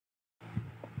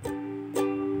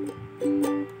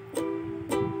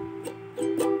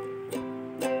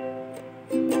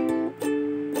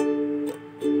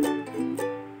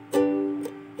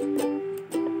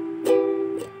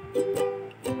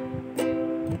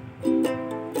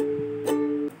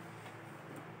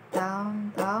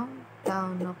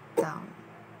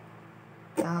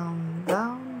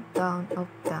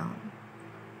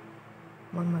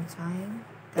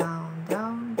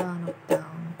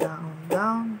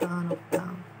up,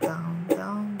 down, down,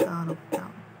 down, down, up,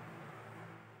 down.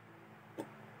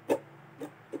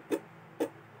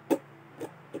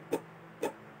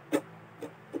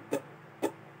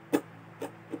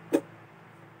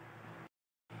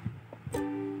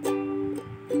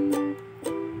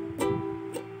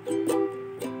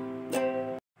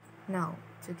 Now,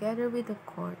 together with the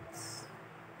chords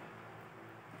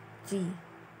G,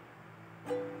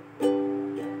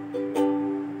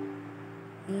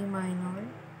 E minor,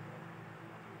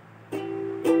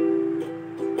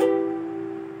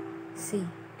 C,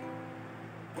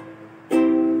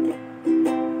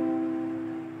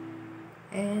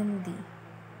 and D.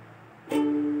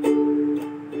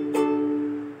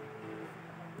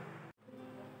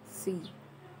 C,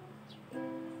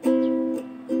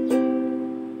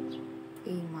 A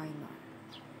minor,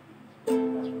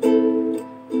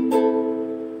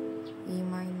 E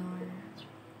minor,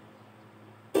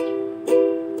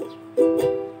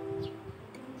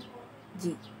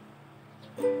 G.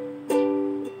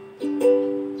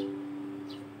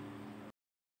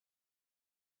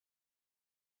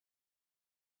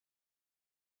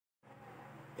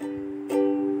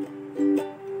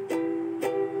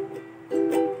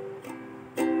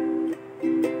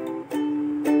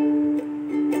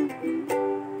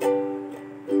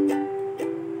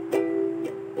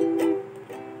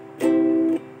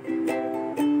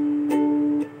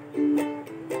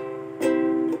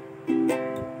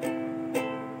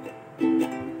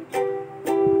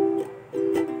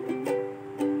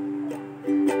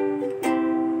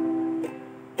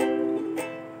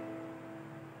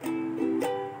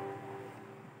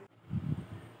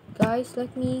 Guys,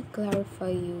 let me clarify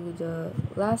you the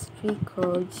last three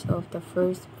chords of the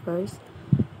first verse,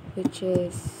 which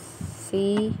is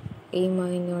C, A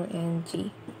minor, and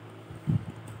G.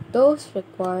 Those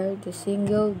require the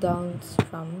single down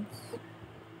strums.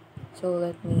 So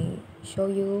let me show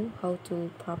you how to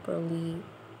properly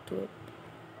do it.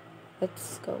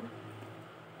 Let's go.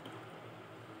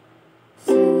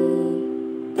 C,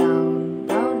 down,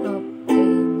 down, up, A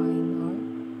minor,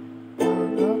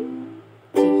 down, up,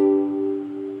 G.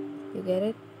 You get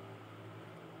it?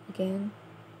 Again.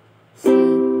 C,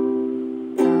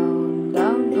 down,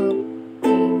 down, up, A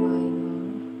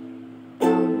minor,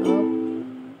 down, up,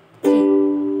 G.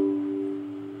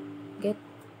 Get?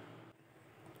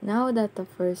 Now that the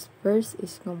first verse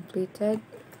is completed,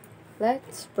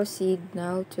 let's proceed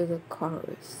now to the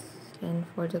chorus. And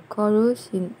for the chorus,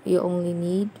 you only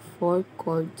need 4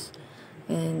 chords,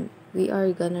 and we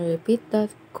are gonna repeat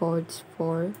that chords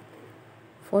for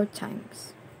 4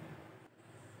 times.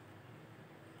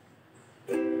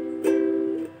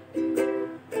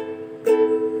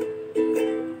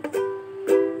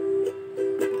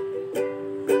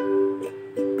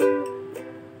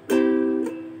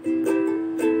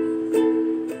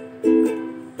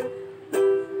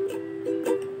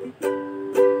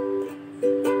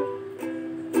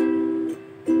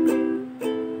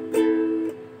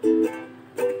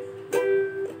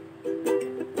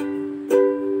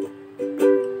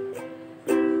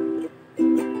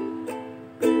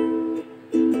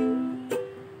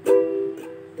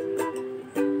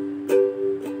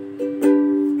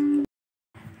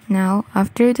 Now,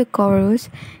 after the chorus,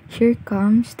 here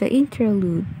comes the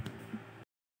interlude.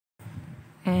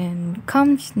 And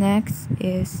comes next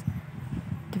is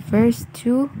the verse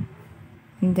 2,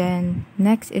 and then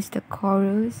next is the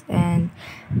chorus, and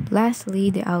lastly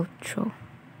the outro.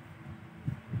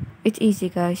 It's easy,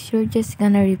 guys. You're just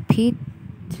gonna repeat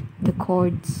the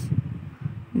chords,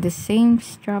 the same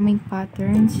strumming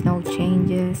patterns, no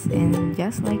changes, and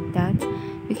just like that,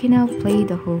 you can now play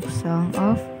the whole song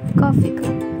of Coffee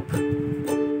Cup.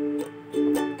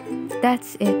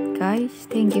 That's it, guys.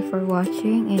 Thank you for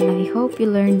watching, and I hope you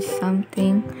learned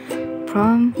something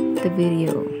from the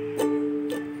video.